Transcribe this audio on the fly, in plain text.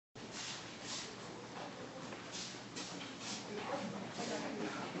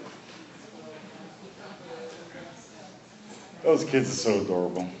Those kids are so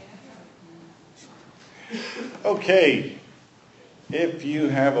adorable. Okay, if you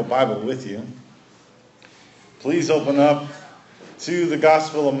have a Bible with you, please open up to the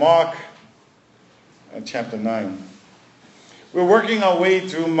Gospel of Mark, chapter 9. We're working our way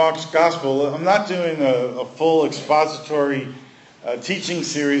through Mark's Gospel. I'm not doing a full expository teaching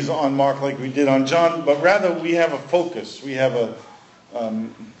series on Mark like we did on John, but rather we have a focus. We have a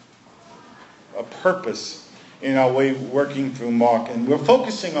purpose in our way working through Mark. And we're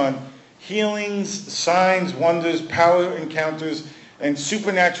focusing on healings, signs, wonders, power encounters, and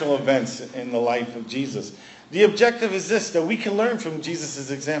supernatural events in the life of Jesus. The objective is this, that we can learn from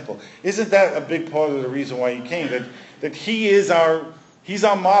Jesus' example. Isn't that a big part of the reason why he came? That he's our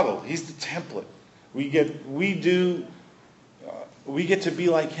model. He's the template. We get to be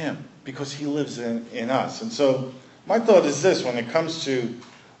like him because he lives in us. And so my thought is this, when it comes to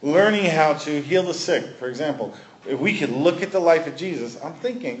learning how to heal the sick, for example, if we could look at the life of Jesus, I'm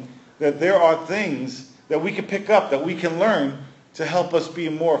thinking that there are things that we can pick up, that we can learn to help us be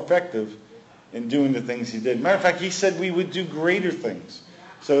more effective in doing the things he did. Matter of fact, he said we would do greater things.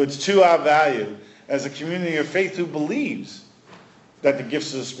 So it's to our value as a community of faith who believes that the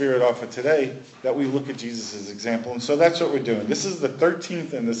gifts of the Spirit are for today, that we look at Jesus' example. And so that's what we're doing. This is the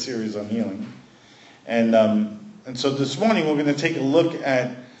 13th in the series on healing. And so this morning we're going to take a look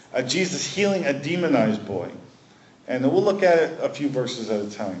at Jesus healing a demonized boy. And we'll look at it a few verses at a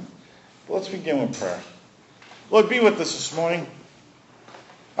time. But let's begin with prayer. Lord, be with us this morning.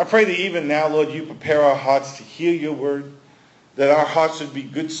 I pray that even now, Lord, you prepare our hearts to hear your word, that our hearts would be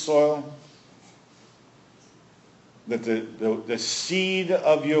good soil, that the seed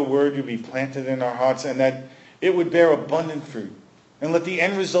of your word would be planted in our hearts, and that it would bear abundant fruit. And let the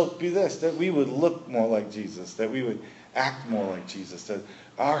end result be this, that we would look more like Jesus, that we would act more like Jesus, that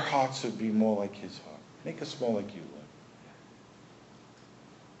our hearts would be more like his heart. Make us more like you, Lord.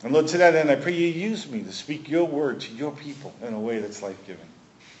 And Lord, to that end, I pray you use me to speak your word to your people in a way that's life-giving.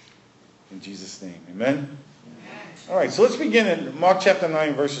 In Jesus' name, amen? Amen. All right, so let's begin in Mark chapter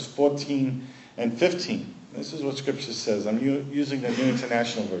 9, verses 14 and 15. This is what Scripture says. I'm using the New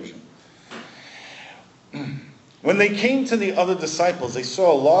International Version. When they came to the other disciples, they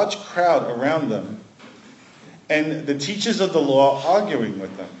saw a large crowd around them and the teachers of the law arguing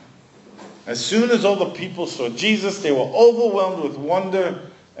with them. As soon as all the people saw Jesus, they were overwhelmed with wonder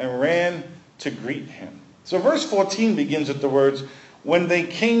and ran to greet him. So verse 14 begins with the words, when they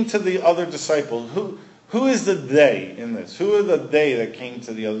came to the other disciples. Who is the they in this? Who are the they that came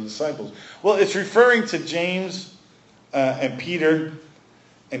to the other disciples? Well, it's referring to James and Peter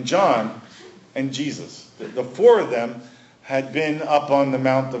and John and Jesus. The four of them had been up on the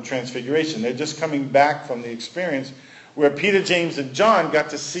Mount of Transfiguration. They're just coming back from the experience where Peter, James, and John got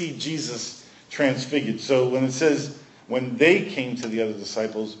to see Jesus transfigured. So when it says, when they came to the other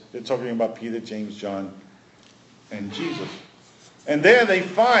disciples, they're talking about Peter, James, John, and Jesus. And there they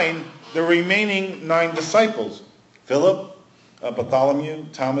find the remaining 9 disciples. Philip, Bartholomew,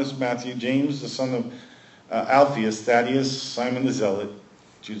 Thomas, Matthew, James, the son of Alphaeus, Thaddeus, Simon the Zealot,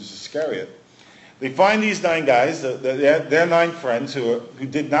 Judas Iscariot. They find these 9 guys, their 9 friends who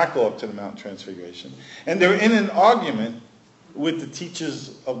did not go up to the Mount Transfiguration. And they're in an argument with the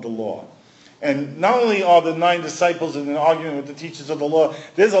teachers of the law. And not only are the 9 disciples in an argument with the teachers of the law,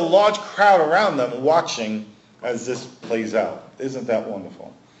 there's a large crowd around them watching as this plays out. Isn't that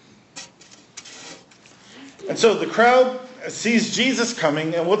wonderful? And so the crowd sees Jesus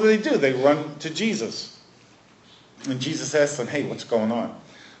coming, and what do? They run to Jesus. And Jesus asks them, hey, what's going on?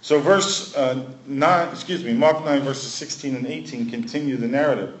 So Mark 9, verses 16 and 18 continue the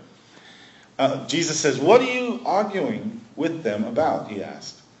narrative. Jesus says, what are you arguing with them about? He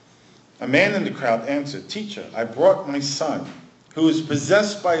asked. A man in the crowd answered, Teacher, I brought my son, who is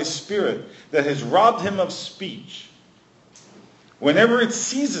possessed by a spirit that has robbed him of speech. Whenever it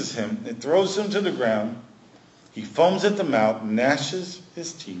seizes him, it throws him to the ground. He foams at the mouth, gnashes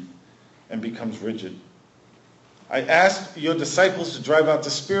his teeth, and becomes rigid. I asked your disciples to drive out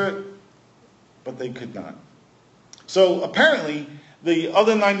the spirit, but they could not. So apparently, the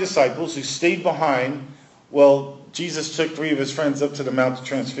other 9 disciples who stayed behind, well, Jesus took 3 of his friends up to the Mount of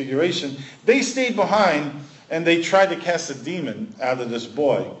Transfiguration. They stayed behind, and they tried to cast a demon out of this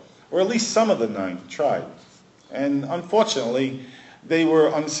boy. Or at least some of the 9 tried. And unfortunately, they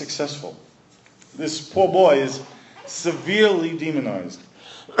were unsuccessful. This poor boy is severely demonized.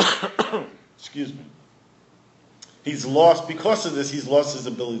 Excuse me. Because of this, he's lost his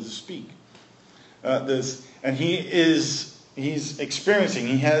ability to speak. And he's experiencing,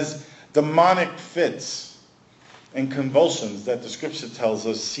 he has demonic fits and convulsions that the scripture tells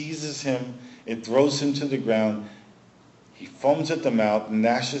us seizes him, it throws him to the ground. He foams at the mouth,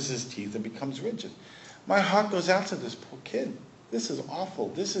 gnashes his teeth, and becomes rigid. My heart goes out to this poor kid. This is awful.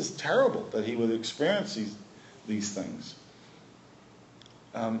 This is terrible that he would experience these things.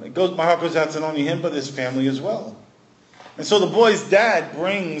 My heart goes out to not only him, but his family as well. And so the boy's dad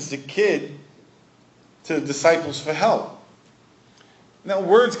brings the kid to the disciples for help. Now,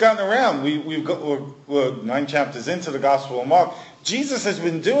 word's gotten around. We're 9 chapters into the Gospel of Mark. Jesus has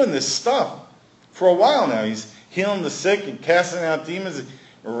been doing this stuff for a while now. He's healing the sick and casting out demons,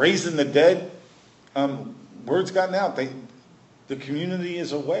 raising the dead. Word's gotten out. The community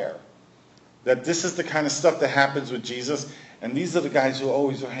is aware that this is the kind of stuff that happens with Jesus, and these are the guys who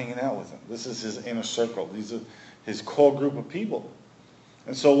always are hanging out with him. This is his inner circle. These are his core group of people.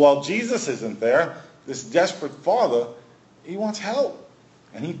 And so while Jesus isn't there, this desperate father, he wants help.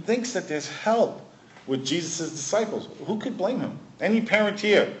 And he thinks that there's help with Jesus' disciples. Who could blame him? Any parent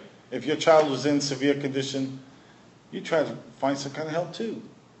here, if your child was in severe condition, you try to find some kind of help too.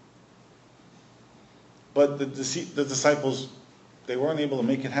 But the disciples, they weren't able to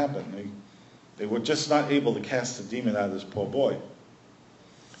make it happen. They were just not able to cast the demon out of this poor boy.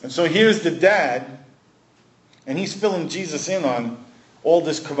 And so here's the dad, and he's filling Jesus in on all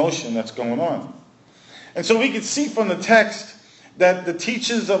this commotion that's going on. And so we can see from the text that the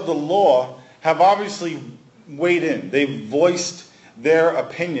teachers of the law have obviously weighed in. They've voiced their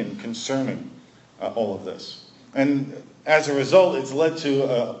opinion concerning all of this. And as a result, it's led to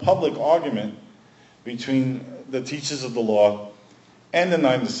a public argument between the teachers of the law and the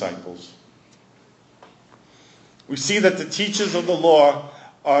 9 disciples. We see that the teachers of the law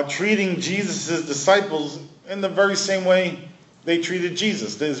are treating Jesus' disciples in the very same way they treated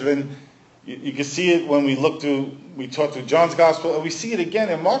Jesus. There's been, you can see it when we taught through John's Gospel, and we see it again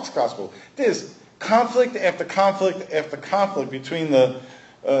in Mark's Gospel. There's conflict after conflict after conflict between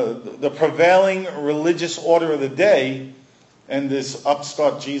the prevailing religious order of the day and this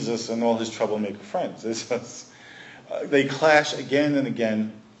upstart Jesus and all his troublemaker friends. They clash again and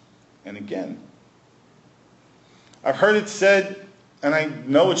again and again. I've heard it said, and I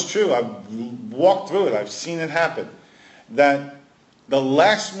know it's true, I've walked through it, I've seen it happen, that the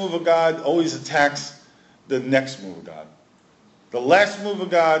last move of God always attacks the next move of God. The last move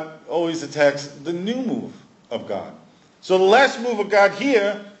of God always attacks the new move of God. So the last move of God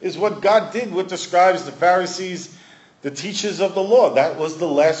here is what God did with the scribes, the Pharisees, the teachers of the law. That was the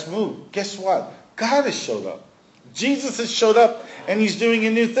last move. Guess what? God has showed up. Jesus has showed up, and he's doing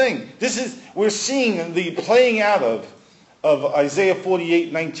a new thing. We're seeing the playing out of Isaiah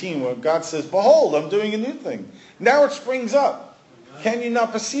 48:19, where God says, "Behold, I'm doing a new thing. Now it springs up. Can you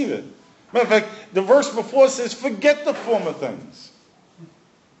not perceive it?" Matter of fact, the verse before says, "Forget the former things."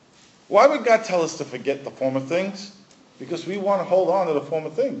 Why would God tell us to forget the former things? Because we want to hold on to the former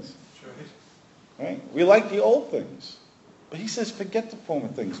things. Right? We like the old things. But he says, forget the former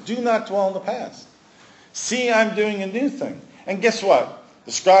things. Do not dwell in the past. See, I'm doing a new thing. And guess what?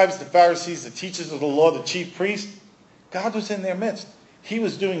 The scribes, the Pharisees, the teachers of the law, the chief priests, God was in their midst. He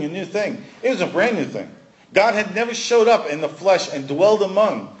was doing a new thing. It was a brand new thing. God had never showed up in the flesh and dwelled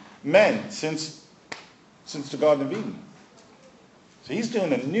among men since the Garden of Eden. So he's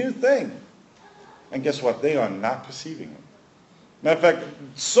doing a new thing. And guess what? They are not perceiving it. Matter of fact,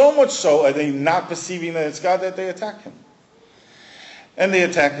 so much so are they not perceiving that it's God that they attack him. And they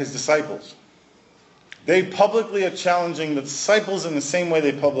attack his disciples. They publicly are challenging the disciples in the same way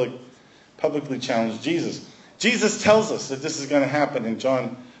they publicly challenged Jesus. Jesus tells us that this is going to happen in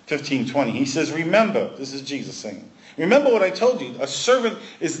John 15:20. He says, remember, this is Jesus saying, remember what I told you, a servant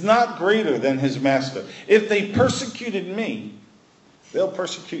is not greater than his master. If they persecuted me, they'll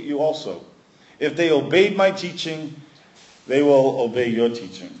persecute you also. If they obeyed my teaching, they will obey your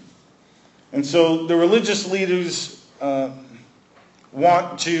teaching. And so the religious leaders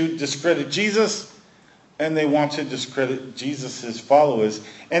want to discredit Jesus, and they want to discredit Jesus' followers.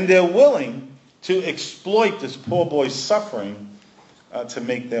 And they're willing to exploit this poor boy's suffering to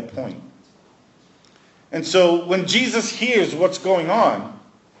make their point. And so when Jesus hears what's going on,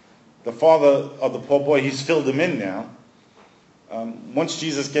 the father of the poor boy, he's filled him in now. Once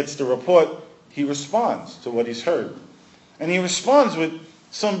Jesus gets the report, he responds to what he's heard. And he responds with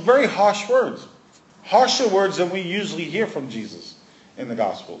some very harsh words. Harsher words than we usually hear from Jesus in the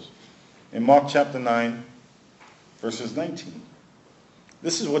Gospels. In Mark chapter 9, verses 19.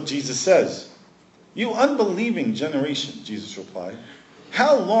 This is what Jesus says. You unbelieving generation, Jesus replied.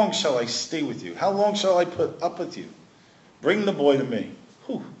 How long shall I stay with you? How long shall I put up with you? Bring the boy to me.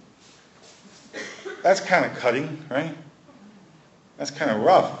 Whew. That's kind of cutting, right? That's kind of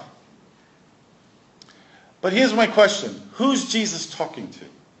rough. But here's my question. Who's Jesus talking to?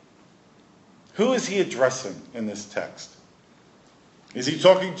 Who is he addressing in this text? Is he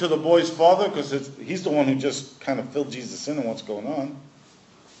talking to the boy's father? Because he's the one who just kind of filled Jesus in on what's going on.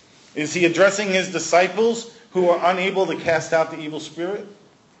 Is he addressing his disciples who are unable to cast out the evil spirit?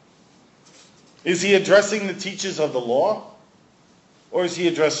 Is he addressing the teachers of the law? Or is he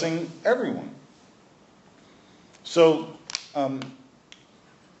addressing everyone? So,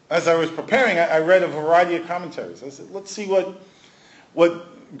 as I was preparing, I read a variety of commentaries. I said, let's see what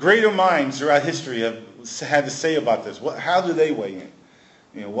greater minds throughout history have had to say about this. How do they weigh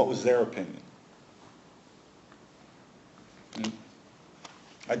in? What was their opinion?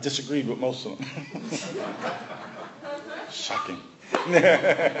 I disagreed with most of them. Shocking.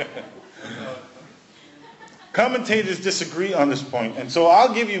 Commentators disagree on this point, and so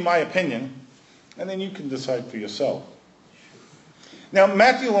I'll give you my opinion, and then you can decide for yourself. Now,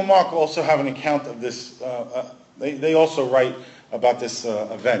 Matthew and Mark also have an account of this. They also write about this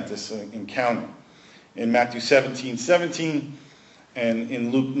event, this encounter. In Matthew 17:17 and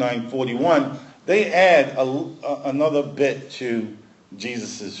in Luke 9:41, they add another bit to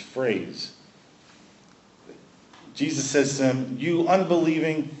Jesus' phrase. Jesus says to them, "You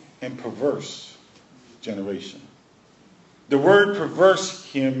unbelieving and perverse generation." The word perverse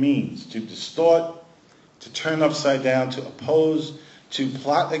here means to distort, to turn upside down, to oppose, to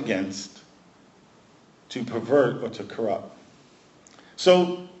plot against, to pervert, or to corrupt.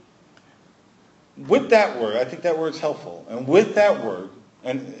 So, with that word, I think that word's helpful. And with that word,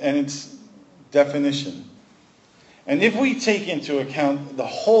 and its definition, and if we take into account the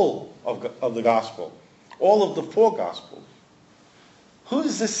whole of the gospel, all of the four gospels, who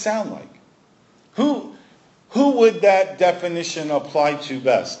does this sound like? Who would that definition apply to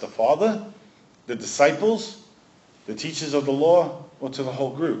best? The Father? The disciples? The teachers of the law? Or to the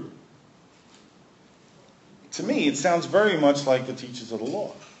whole group? To me, it sounds very much like the teachers of the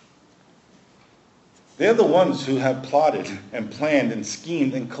law. They're the ones who have plotted and planned and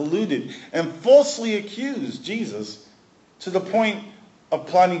schemed and colluded and falsely accused Jesus to the point of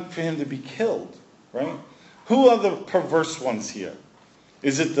plotting for him to be killed, right? Who are the perverse ones here?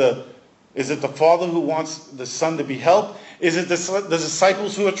 Is it the father who wants the son to be helped? Is it the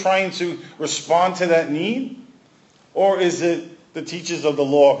disciples who are trying to respond to that need? Or is it the teachers of the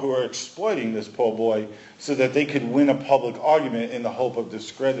law who are exploiting this poor boy so that they could win a public argument in the hope of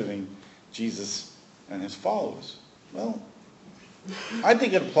discrediting Jesus and his followers? Well, I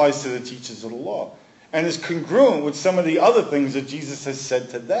think it applies to the teachers of the law and is congruent with some of the other things that Jesus has said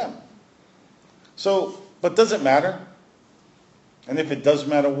to them. So, but does it matter? And if it does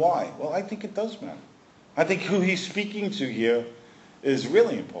matter, why? Well, I think it does matter. I think who he's speaking to here is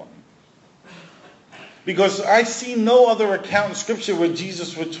really important. Because I see no other account in Scripture where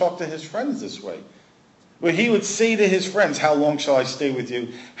Jesus would talk to his friends this way. Where he would say to his friends, "How long shall I stay with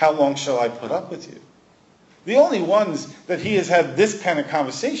you? How long shall I put up with you?" The only ones that he has had this kind of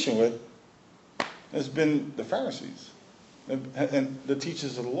conversation with has been the Pharisees and the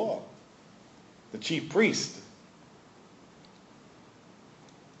teachers of the law, the chief priest.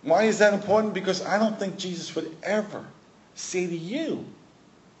 Why is that important? Because I don't think Jesus would ever say to you,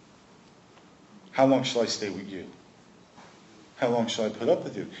 "How long shall I stay with you? How long shall I put up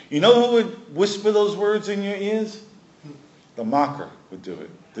with you?" You know who would whisper those words in your ears? The mocker would do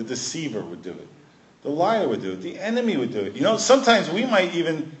it. The deceiver would do it. The liar would do it. The enemy would do it. Sometimes we might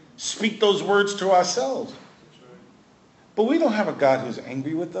even speak those words to ourselves. But we don't have a God who's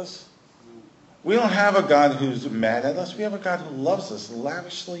angry with us. We don't have a God who's mad at us. We have a God who loves us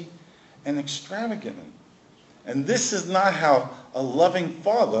lavishly and extravagantly. And this is not how a loving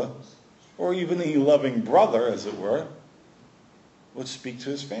father, or even a loving brother, as it were, would speak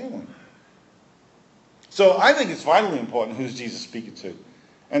to his family. So I think it's vitally important who's Jesus speaking to.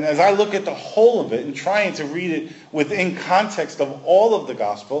 And as I look at the whole of it and trying to read it within context of all of the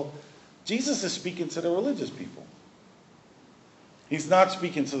gospel, Jesus is speaking to the religious people. He's not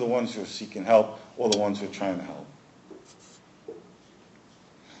speaking to the ones who are seeking help or the ones who are trying to help.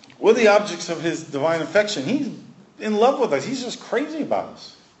 We're the objects of his divine affection. He's in love with us. He's just crazy about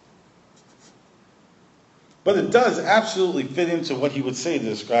us. But it does absolutely fit into what he would say to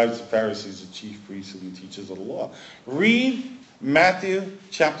the scribes, the Pharisees, the chief priests, and the teachers of the law. Read Matthew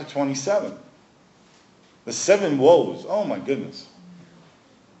chapter 27. The 7 woes. Oh my goodness.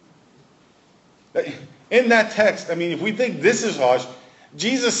 In that text, if we think this is harsh,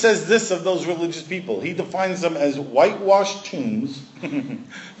 Jesus says this of those religious people. He defines them as whitewashed tombs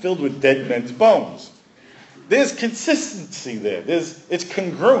filled with dead men's bones. There's consistency there. It's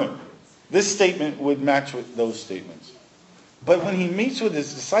congruent. This statement would match with those statements. But when he meets with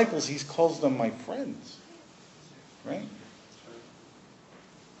his disciples, he calls them my friends. Right?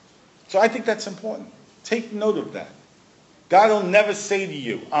 So I think that's important. Take note of that. God will never say to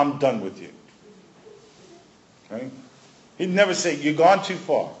you, I'm done with you. Right? He'd never say, you've gone too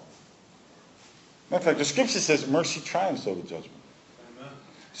far. Matter of fact, the scripture says mercy triumphs over judgment. Amen.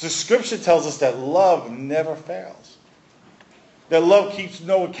 So scripture tells us that love never fails. That love keeps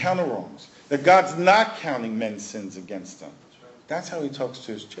no account of wrongs. That God's not counting men's sins against them. That's how he talks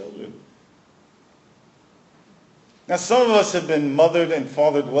to his children. Now, some of us have been mothered and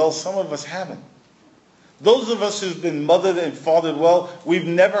fathered well. Some of us haven't. Those of us who've been mothered and fathered well, we've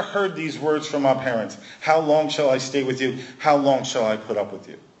never heard these words from our parents. How long shall I stay with you? How long shall I put up with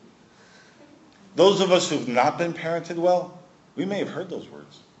you? Those of us who've not been parented well, we may have heard those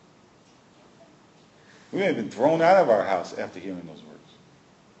words. We may have been thrown out of our house after hearing those words.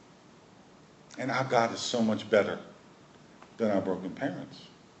 And our God is so much better than our broken parents.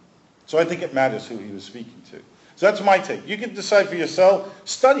 So I think it matters who he was speaking to. So that's my take. You can decide for yourself,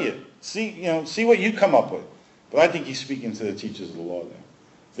 study it, see what you come up with. But I think he's speaking to the teachers of the law there.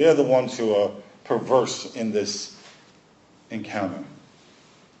 They're the ones who are perverse in this encounter.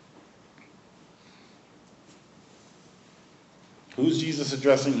 Who's Jesus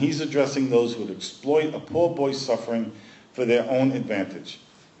addressing? He's addressing those who would exploit a poor boy's suffering for their own advantage,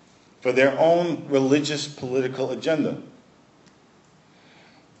 for their own religious, political agenda.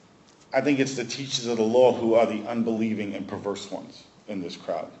 I think it's the teachers of the law who are the unbelieving and perverse ones in this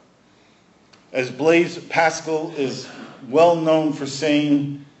crowd. As Blaise Pascal is well known for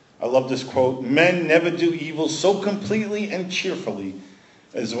saying, I love this quote, men never do evil so completely and cheerfully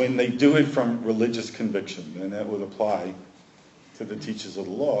as when they do it from religious conviction. And that would apply to the teachers of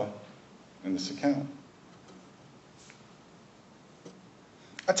the law in this account.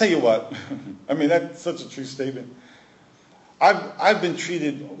 I tell you what, I mean, that's such a true statement. I've been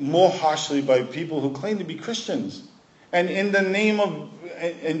treated more harshly by people who claim to be Christians, and in the name of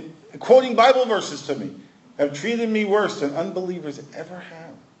and quoting Bible verses to me, have treated me worse than unbelievers ever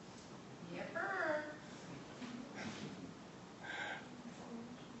have.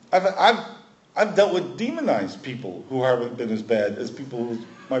 I've dealt with demonized people who haven't been as bad as people who,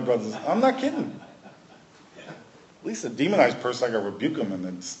 my brothers. I'm not kidding. At least a demonized person, I can rebuke them and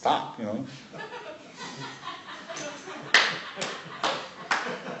then stop,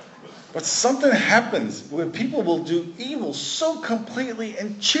 But something happens where people will do evil so completely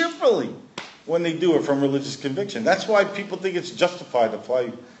and cheerfully when they do it from religious conviction. That's why people think it's justified to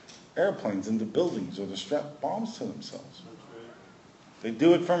fly airplanes into buildings or to strap bombs to themselves. They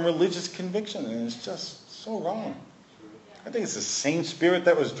do it from religious conviction, and it's just so wrong. I think it's the same spirit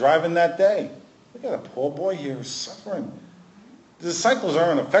that was driving that day. Look at a poor boy here who's suffering. The disciples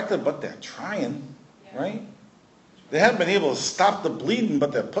aren't affected, but they're trying, right? They haven't been able to stop the bleeding,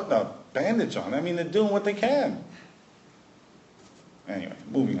 but they're putting a bandage on. I mean, they're doing what they can. Anyway,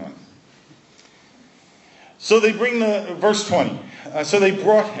 moving on. So they bring verse 20. So they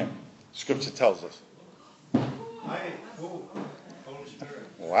brought him, Scripture tells us.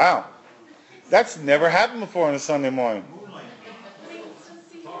 Wow. That's never happened before on a Sunday morning.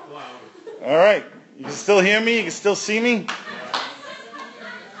 All right. You can still hear me? You can still see me?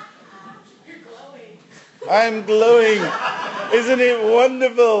 I'm glowing. Isn't it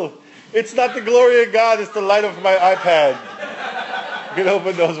wonderful? It's not the glory of God, it's the light of my iPad. You can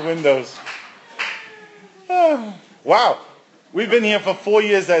open those windows. Oh, wow. We've been here for 4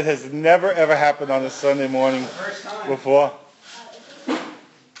 years. That has never, ever happened on a Sunday morning before.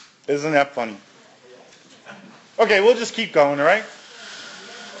 Isn't that funny? Okay, we'll just keep going, all right?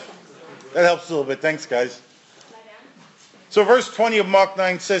 That helps a little bit. Thanks, guys. So verse 20 of Mark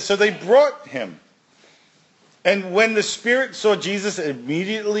 9 says, so they brought him. And when the spirit saw Jesus, it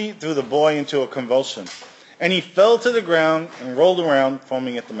immediately threw the boy into a convulsion. And he fell to the ground and rolled around,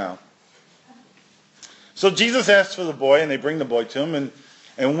 foaming at the mouth. So Jesus asks for the boy, and they bring the boy to him.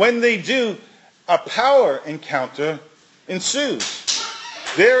 And when they do, a power encounter ensues.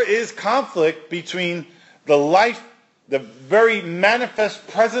 There is conflict between the life, the very manifest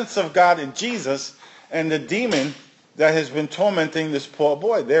presence of God in Jesus, and the demon that has been tormenting this poor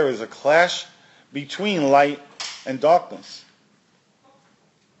boy. There is a clash between light and darkness.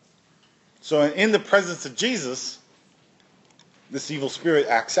 So in the presence of Jesus, this evil spirit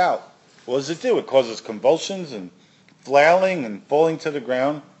acts out. What does it do? It causes convulsions and flailing and falling to the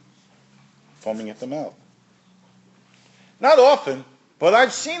ground, foaming at the mouth. Not often, but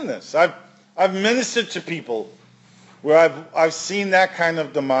I've seen this. I've ministered to people where I've seen that kind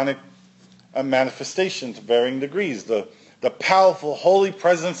of demonic manifestation to varying degrees. The powerful, holy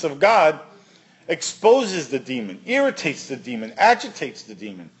presence of God exposes the demon, irritates the demon, agitates the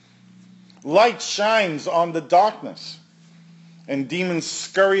demon. Light shines on the darkness, and demons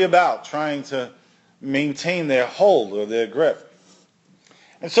scurry about trying to maintain their hold or their grip.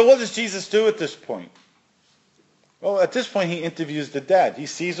 And so what does Jesus do at this point? Well, at this point, he interviews the dad. He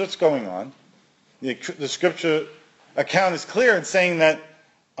sees what's going on. The scripture account is clear in saying that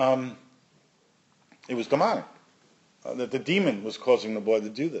it was demonic, that the demon was causing the boy to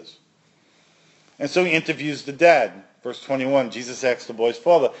do this. And so he interviews the dad. Verse 21, Jesus asks the boy's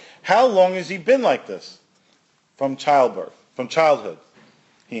father, how long has he been like this? From childhood,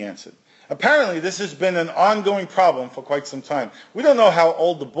 he answered. Apparently, this has been an ongoing problem for quite some time. We don't know how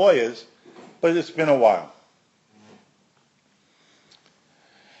old the boy is, but it's been a while.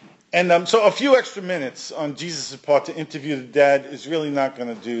 And so a few extra minutes on Jesus' part to interview the dad is really not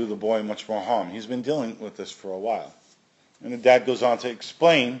going to do the boy much more harm. He's been dealing with this for a while. And the dad goes on to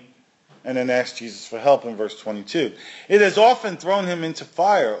explain and then asks Jesus for help in verse 22. It has often thrown him into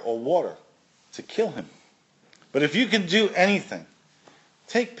fire or water to kill him. But if you can do anything,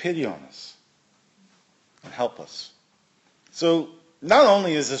 take pity on us and help us. So not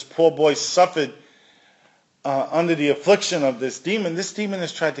only is this poor boy suffered under the affliction of this demon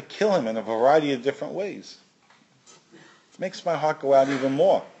has tried to kill him in a variety of different ways. It makes my heart go out even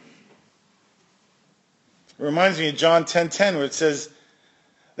more. It reminds me of John 10:10, where it says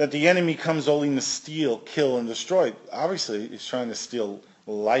that the enemy comes only to steal, kill, and destroy. Obviously, he's trying to steal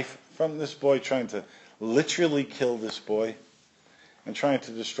life from this boy, trying to literally kill this boy, and trying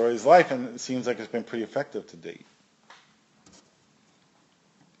to destroy his life, and it seems like it's been pretty effective to date.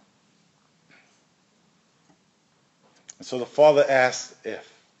 And so the father asked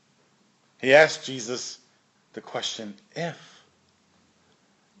if. He asked Jesus the question, if.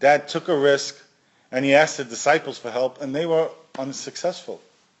 Dad took a risk, and he asked the disciples for help, and they were unsuccessful,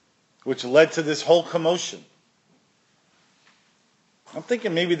 which led to this whole commotion. I'm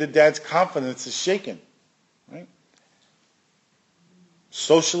thinking maybe the dad's confidence is shaken, right?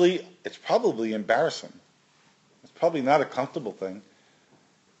 Socially, it's probably embarrassing. It's probably not a comfortable thing.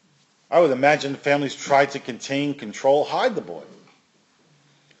 I would imagine families try to contain, control, hide the boy.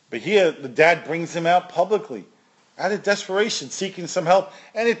 But here, the dad brings him out publicly, out of desperation, seeking some help,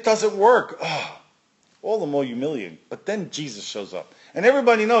 and it doesn't work. Oh, all the more humiliating. But then Jesus shows up. And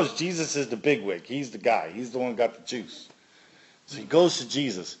everybody knows Jesus is the bigwig. He's the guy. He's the one who got the juice. So he goes to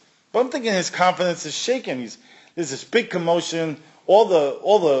Jesus. But I'm thinking his confidence is shaken. There's this big commotion. All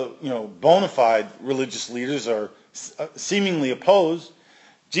the bona fide religious leaders are seemingly opposed.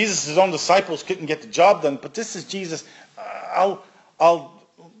 Jesus' own disciples couldn't get the job done, but this is Jesus. I'll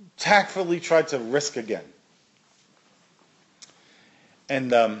tactfully try to risk again.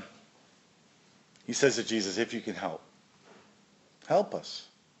 And he says to Jesus, if you can help us.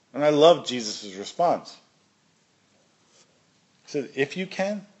 And I love Jesus' response. He said, if you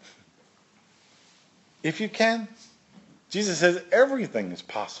can? If you can? Jesus says everything is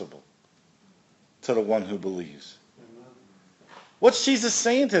possible to the one who believes. What's Jesus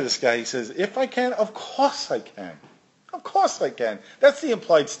saying to this guy? He says, if I can, of course I can. Of course I can. That's the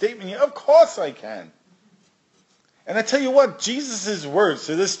implied statement here. Of course I can. And I tell you what, Jesus' words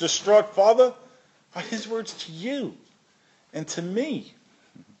to this distraught father are his words to you and to me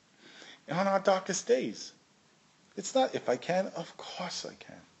on our darkest days. It's not if I can, of course I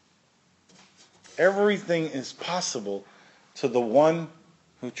can. Everything is possible to the one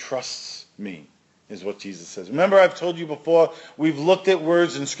who trusts me, is what Jesus says. Remember, I've told you before, we've looked at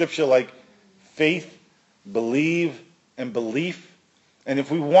words in Scripture like faith, believe, and belief. And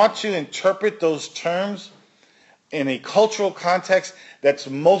if we want to interpret those terms in a cultural context that's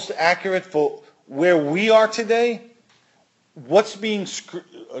most accurate for where we are today, what's being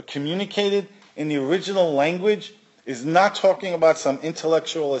communicated in the original language is not talking about some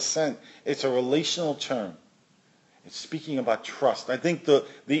intellectual assent. It's a relational term. It's speaking about trust. I think the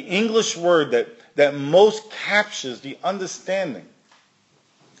English word that most captures the understanding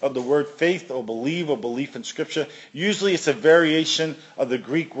of the word faith or belief in Scripture, usually it's a variation of the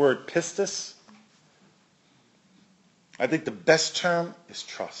Greek word pistis. I think the best term is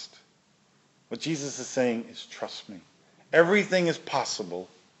trust. What Jesus is saying is trust me. Everything is possible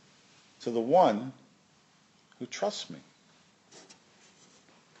to the one who trusts me.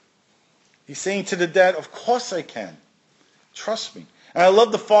 He's saying to the dad, of course I can. Trust me. And I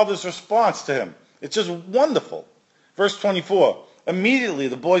love the father's response to him. It's just wonderful. Verse 24. Immediately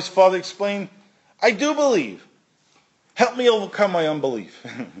the boy's father explained, I do believe. Help me overcome my unbelief.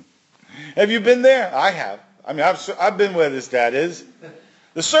 Have you been there? I have. I mean, I've been where this dad is.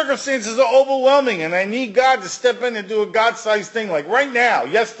 The circumstances are overwhelming, and I need God to step in and do a God-sized thing, like right now,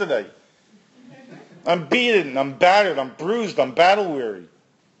 yesterday. I'm beaten, I'm battered, I'm bruised, I'm battle-weary.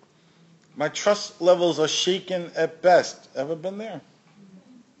 My trust levels are shaken at best. Ever been there?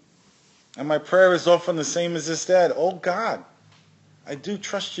 And my prayer is often the same as this dad. Oh God, I do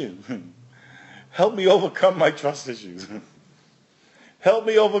trust you. Help me overcome my trust issues. Help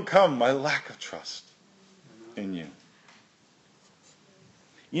me overcome my lack of trust in you.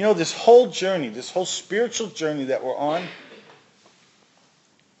 You know, this whole journey, this whole spiritual journey that we're on,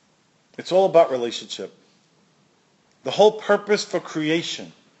 it's all about relationship. The whole purpose for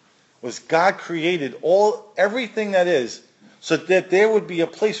creation was God created everything that is so that there would be a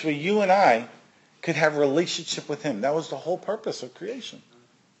place where you and I could have a relationship with him. That was the whole purpose of creation.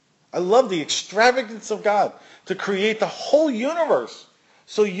 I love the extravagance of God to create the whole universe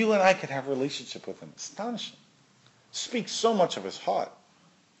so you and I could have a relationship with him. Astonishing. Speaks so much of his heart.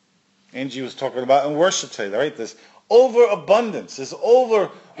 Angie was talking about in worship today, right? This overabundance, this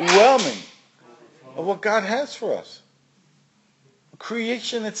overwhelming of what God has for us.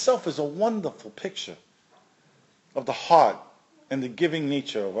 Creation itself is a wonderful picture of the heart and the giving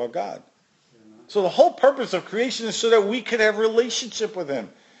nature of our God. So the whole purpose of creation is so that we could have a relationship with him.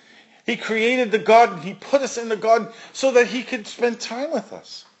 He created the garden. He put us in the garden so that he could spend time with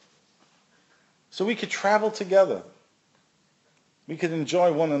us. So we could travel together. We could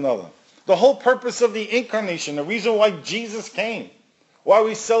enjoy one another. The whole purpose of the incarnation, the reason why Jesus came, why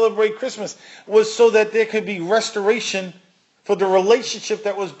we celebrate Christmas, was so that there could be restoration for the relationship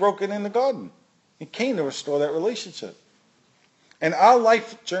that was broken in the garden. He came to restore that relationship. And our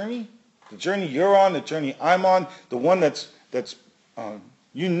life journey, the journey you're on, the journey I'm on, the one that's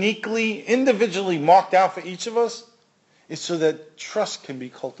uniquely, individually marked out for each of us, is so that trust can be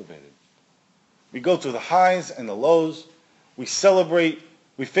cultivated. We go through the highs and the lows. We celebrate.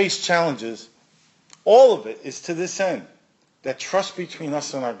 We face challenges. All of it is to this end, that trust between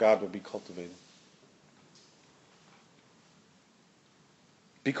us and our God will be cultivated.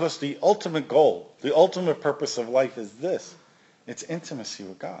 Because the ultimate goal, the ultimate purpose of life is this. It's intimacy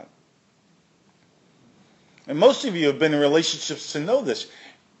with God. And most of you have been in relationships to know this.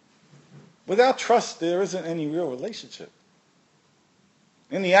 Without trust, there isn't any real relationship.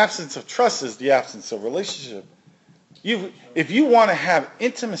 In the absence of trust is the absence of relationship. If you want to have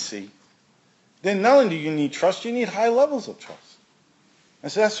intimacy, then not only do you need trust, you need high levels of trust.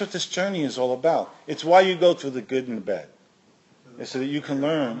 And so that's what this journey is all about. It's why you go through the good and the bad. It's so that you can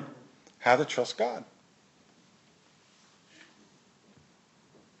learn how to trust God.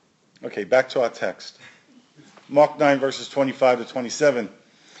 Okay, back to our text. Mark 9, verses 25 to 27.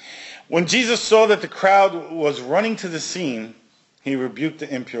 When Jesus saw that the crowd was running to the scene, he rebuked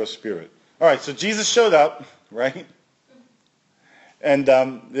the impure spirit. All right, so Jesus showed up, right? And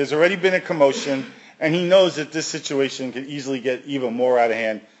there's already been a commotion, and he knows that this situation could easily get even more out of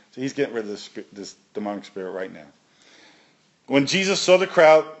hand, so he's getting rid of this demonic spirit right now. When Jesus saw the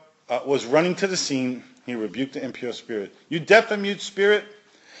crowd was running to the scene, he rebuked the impure spirit. You deaf and mute spirit,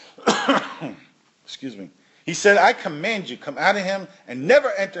 excuse me. He said, I command you, come out of him and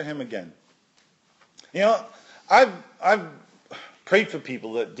never enter him again. You know, I've prayed for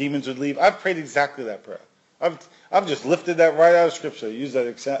people that demons would leave. I've prayed exactly that prayer. I've just lifted that right out of Scripture. I use that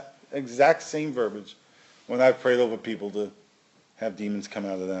exact same verbiage when I've prayed over people to have demons come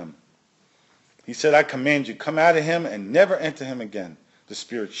out of them. He said, I command you, come out of him and never enter him again. The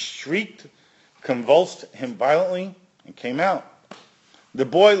spirit shrieked, convulsed him violently, and came out. The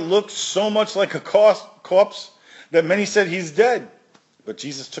boy looked so much like a corpse that many said he's dead. But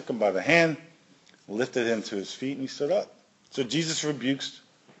Jesus took him by the hand, lifted him to his feet, and he stood up. So Jesus rebukes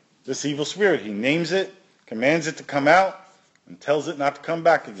this evil spirit. He names it, commands it to come out, and tells it not to come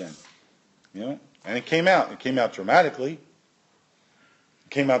back again. You know, and it came out. It came out dramatically. It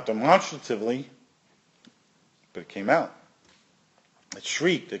came out demonstratively, but it came out. It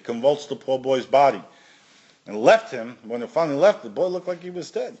shrieked. It convulsed the poor boy's body and left him. When it finally left, the boy looked like he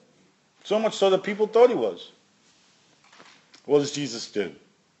was dead. So much so that people thought he was. What does Jesus do?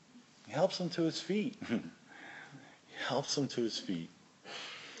 He helps him to his feet. He helps him to his feet.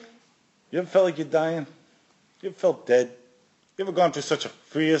 You ever felt like you're dying? You ever felt dead? You ever gone through such a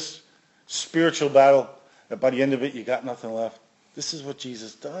fierce spiritual battle that by the end of it you got nothing left? This is what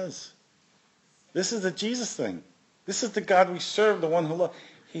Jesus does. This is the Jesus thing. This is the God we serve, the one who loves.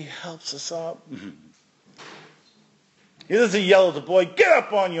 He helps us up. He doesn't yell at the boy, get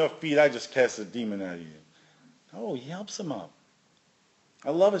up on your feet, I just cast a demon out of you. No, he helps him up.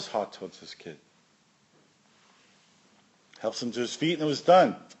 I love his heart towards this kid. Helps him to his feet, and it was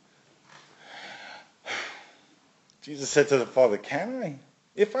done. Jesus said to the father, can I?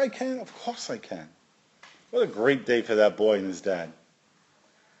 If I can, of course I can. What a great day for that boy and his dad.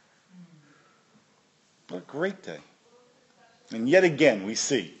 What a great day. And yet again, we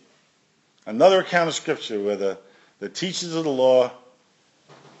see another account of Scripture where the teachers of the law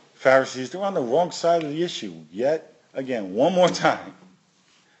Pharisees, they're on the wrong side of the issue. Yet, again, one more time,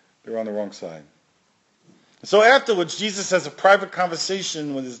 they're on the wrong side. So afterwards, Jesus has a private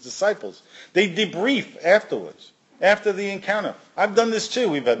conversation with his disciples. They debrief afterwards, after the encounter. I've done this too.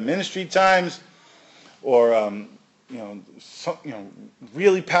 We've had ministry times, or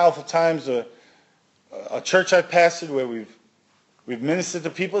really powerful times. A church I pastored where we've ministered to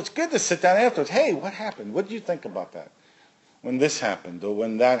people. It's good to sit down afterwards. Hey, what happened? What did you think about that? When this happened or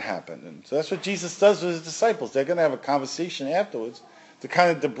when that happened. And so that's what Jesus does with his disciples. They're going to have a conversation afterwards to kind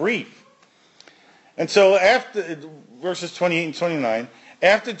of debrief. And so after, verses 28 and 29,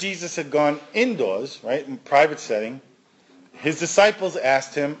 after Jesus had gone indoors, right, in private setting, his disciples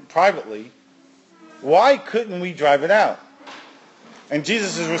asked him privately, why couldn't we drive it out? And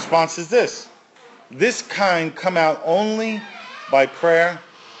Jesus' response is this: this kind come out only by prayer.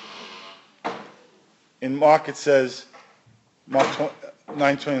 In Mark it says, Mark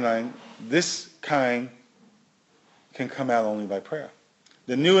 9:29, this kind can come out only by prayer.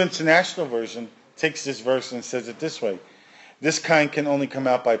 The New International Version takes this verse and says it this way: this kind can only come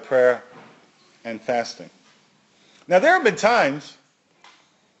out by prayer and fasting. Now there have been times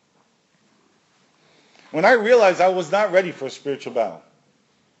when I realized I was not ready for a spiritual battle.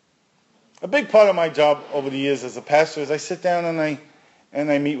 A big part of my job over the years as a pastor is I sit down and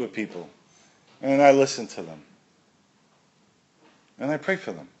I meet with people and I listen to them and I pray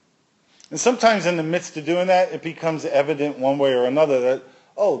for them. And sometimes in the midst of doing that, it becomes evident one way or another that,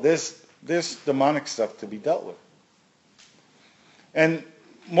 oh, there's demonic stuff to be dealt with. And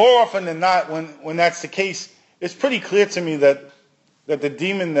more often than not, when that's the case, it's pretty clear to me that the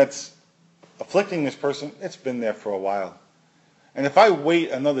demon that's afflicting this person, it's been there for a while. And if I wait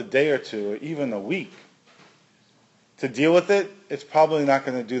another day or two, or even a week, to deal with it, it's probably not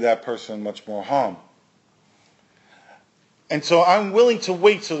going to do that person much more harm. And so I'm willing to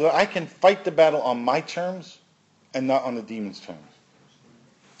wait so that I can fight the battle on my terms and not on the demon's terms.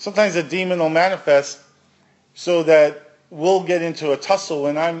 Sometimes the demon will manifest so that we'll get into a tussle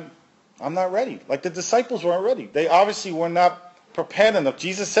when I'm not ready. Like the disciples weren't ready. They obviously were not prepared enough.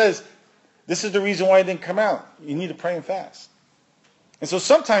 Jesus says, this is the reason why I didn't come out. You need to pray and fast. And so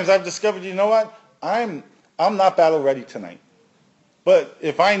sometimes I've discovered, you know what? I'm not battle ready tonight. But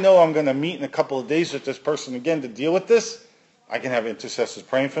if I know I'm going to meet in a couple of days with this person again to deal with this, I can have intercessors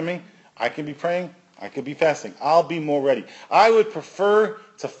praying for me. I can be praying. I could be fasting. I'll be more ready. I would prefer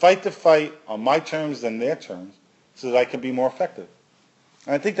to fight the fight on my terms than their terms so that I can be more effective.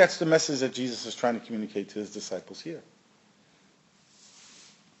 And I think that's the message that Jesus is trying to communicate to his disciples here.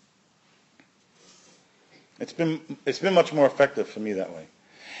 It's been much more effective for me that way.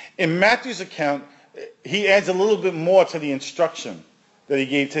 In Matthew's account, he adds a little bit more to the instruction that he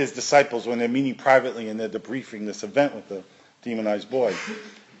gave to his disciples when they're meeting privately and they're debriefing this event with the demonized boy.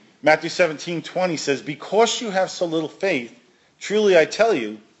 Matthew 17:20 says, because you have so little faith, truly I tell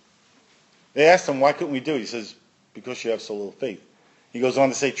you, they asked him, why couldn't we do it? He says, because you have so little faith. He goes on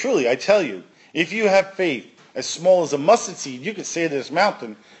to say, truly I tell you, if you have faith as small as a mustard seed, you could say to this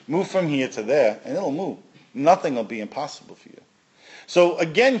mountain, move from here to there, and it'll move. Nothing will be impossible for you. So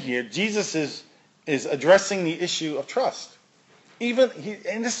again here, Jesus is addressing the issue of trust.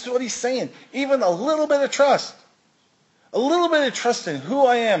 And this is what he's saying, even a little bit of trust. A little bit of trust in who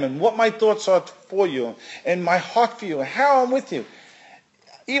I am and what my thoughts are for you and my heart for you and how I'm with you.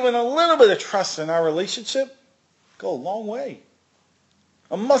 Even a little bit of trust in our relationship go a long way.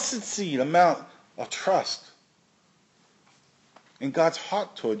 A mustard seed amount of trust in God's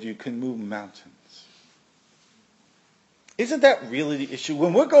heart toward you can move mountains. Isn't that really the issue?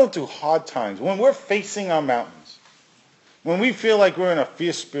 When we're going through hard times, when we're facing our mountains, when we feel like we're in a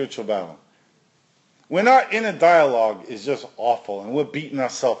fierce spiritual battle, when our inner dialogue is just awful and we're beating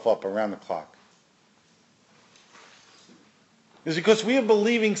ourselves up around the clock, it's because we are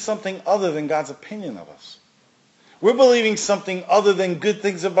believing something other than God's opinion of us. We're believing something other than good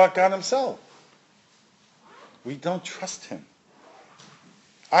things about God himself. We don't trust him.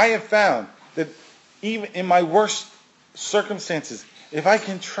 I have found that even in my worst circumstances, if I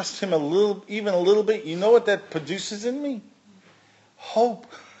can trust him even a little bit, you know what that produces in me? Hope.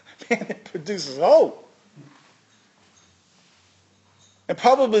 Man, it produces hope. And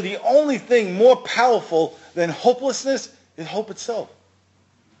probably the only thing more powerful than hopelessness is hope itself.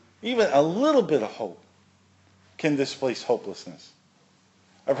 Even a little bit of hope can displace hopelessness.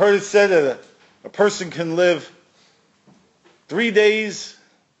 I've heard it said that a person can live 3 days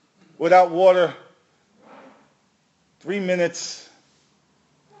without water, 3 minutes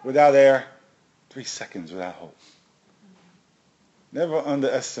without air, 3 seconds without hope. Never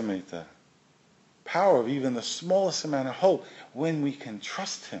underestimate the power of even the smallest amount of hope when we can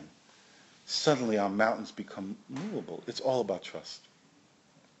trust him suddenly our mountains become movable. It's all about trust.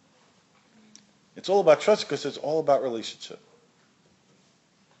 It's all about trust because it's all about relationship.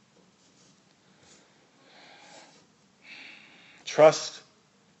 Trust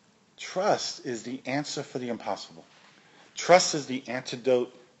is the answer for the impossible. Trust is the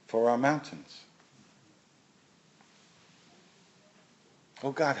antidote for our mountains.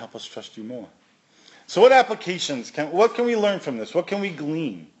 Oh God, help us trust you more. So what applications, what can we learn from this? What can we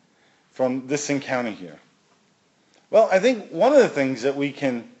glean from this encounter here? Well, I think one of the things that we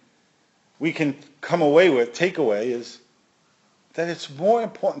can come away with, take away, is that it's more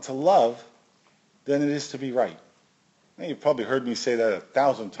important to love than it is to be right. Now, you've probably heard me say that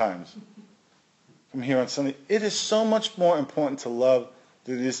 1,000 times from here on Sunday. It is so much more important to love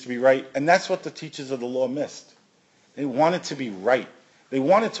than it is to be right, and that's what the teachers of the law missed. They wanted to be right. They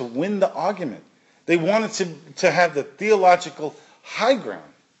wanted to win the argument. They wanted to have the theological high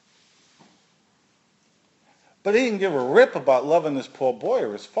ground. But they didn't give a rip about loving this poor boy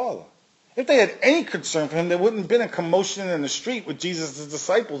or his father. If they had any concern for him, there wouldn't have been a commotion in the street with Jesus'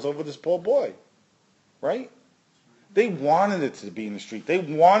 disciples over this poor boy. Right? They wanted it to be in the street. They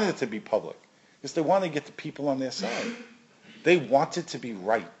wanted it to be public. Because they wanted to get the people on their side. They wanted to be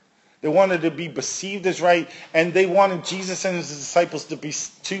right. They wanted to be perceived as right, and they wanted Jesus and his disciples to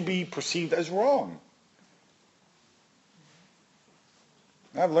be perceived as wrong.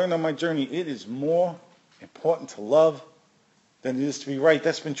 I've learned on my journey, it is more important to love than it is to be right.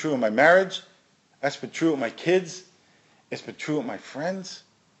 That's been true in my marriage. That's been true with my kids. It's been true with my friends.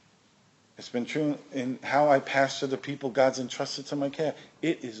 It's been true in how I pastor the people God's entrusted to my care.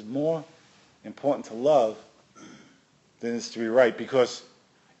 It is more important to love than it is to be right, because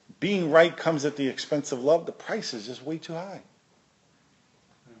being right comes at the expense of love. The price is just way too high.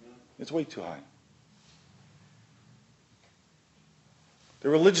 It's way too high. The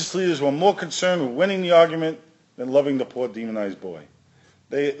religious leaders were more concerned with winning the argument than loving the poor demonized boy.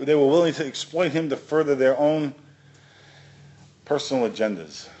 They were willing to exploit him to further their own personal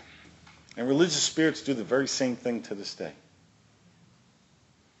agendas. And religious spirits do the very same thing to this day.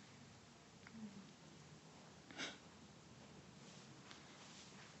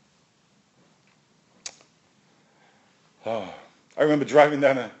 Oh, I remember driving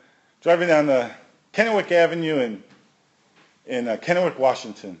down Kennewick Avenue in Kennewick,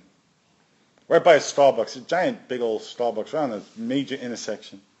 Washington, right by a Starbucks, a giant, big old Starbucks, right on a major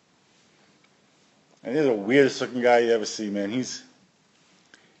intersection. And he's the weirdest looking guy you ever see, man. He's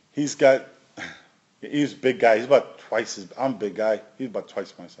a big guy. He's about I'm a big guy. He's about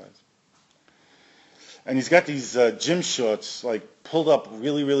twice my size. And he's got these gym shorts, like, pulled up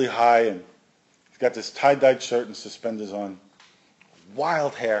really, really high, and he's got this tie-dyed shirt and suspenders on,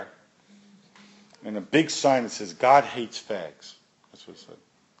 wild hair, and a big sign that says, "God hates fags." That's what it said.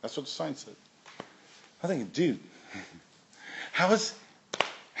 That's what the sign said. I think, dude, how is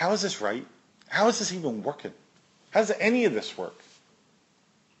this right? How is this even working? How does any of this work?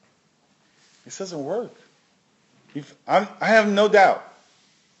 This doesn't work. I have no doubt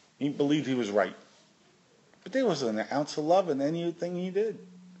he believed he was right. But there wasn't an ounce of love in anything he did.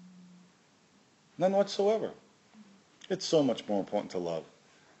 None whatsoever. It's so much more important to love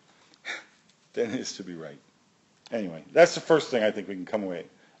than it is to be right. Anyway, that's the first thing I think we can come away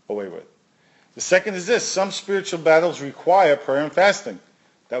with. The second is this: some spiritual battles require prayer and fasting.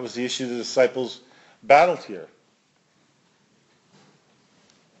 That was the issue the disciples battled here.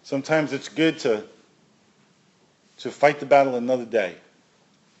 Sometimes it's good to fight the battle another day.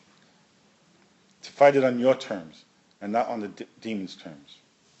 To fight it on your terms and not on the demon's terms.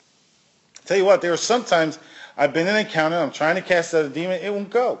 I'll tell you what, there are sometimes I've been in an encounter, I'm trying to cast out a demon, it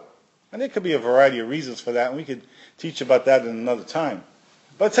won't go. And there could be a variety of reasons for that, and we could teach about that in another time.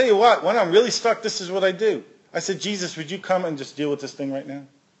 But I'll tell you what, when I'm really stuck, this is what I do. I said, "Jesus, would you come and just deal with this thing right now?"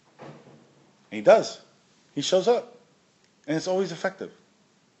 And he does. He shows up. And it's always effective.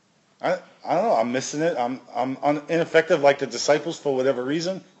 I don't know, I'm missing it. I'm ineffective like the disciples for whatever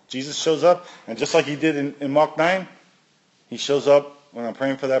reason. Jesus shows up, and just like he did in Mark 9, he shows up when I'm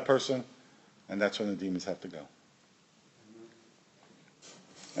praying for that person, and that's when the demons have to go.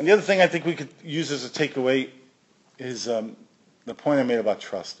 And the other thing I think we could use as a takeaway is the point I made about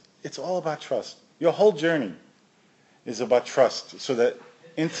trust. It's all about trust. Your whole journey is about trust, so that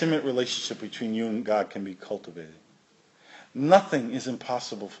intimate relationship between you and God can be cultivated. Nothing is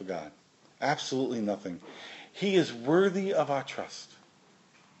impossible for God. Absolutely nothing. He is worthy of our trust.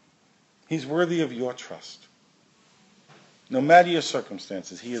 He's worthy of your trust. No matter your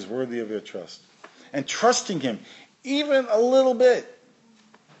circumstances, he is worthy of your trust. And trusting him, even a little bit,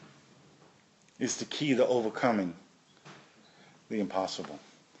 is the key to overcoming the impossible.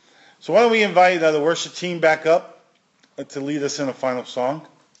 So why don't we invite the worship team back up to lead us in a final song.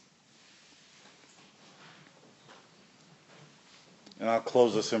 And I'll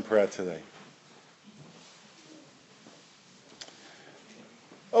close us in prayer today.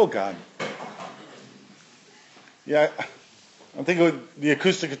 Oh, God. Yeah, I think the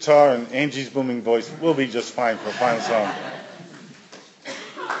acoustic guitar and Angie's booming voice will be just fine for a final song.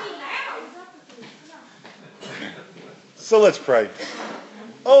 So let's pray.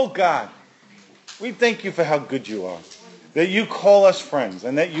 Oh, God, we thank you for how good you are, that you call us friends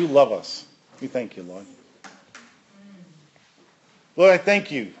and that you love us. We thank you, Lord. Lord, I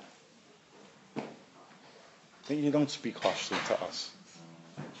thank you that you don't speak harshly to us,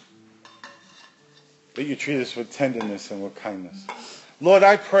 that you treat us with tenderness and with kindness. Lord,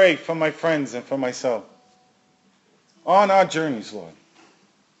 I pray for my friends and for myself on our journeys, Lord.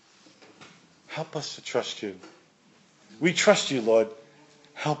 Help us to trust you. We trust you, Lord.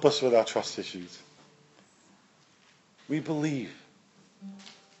 Help us with our trust issues. We believe.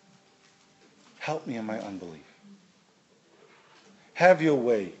 Help me in my unbelief. Have your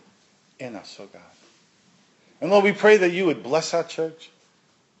way in us, oh God. And Lord, we pray that you would bless our church,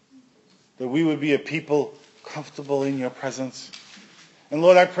 that we would be a people comfortable in your presence. And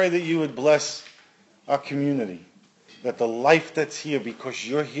Lord, I pray that you would bless our community, that the life that's here because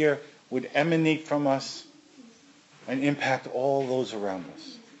you're here would emanate from us and impact all those around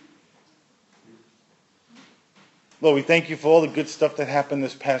us. Lord, we thank you for all the good stuff that happened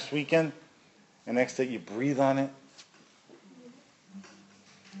this past weekend, and ask that you breathe on it.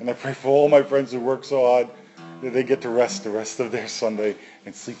 And I pray for all my friends who work so hard that they get to rest the rest of their Sunday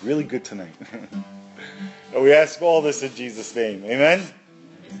and sleep really good tonight. And we ask all this in Jesus' name. Amen?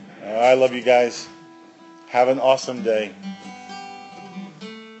 I love you guys. Have an awesome day.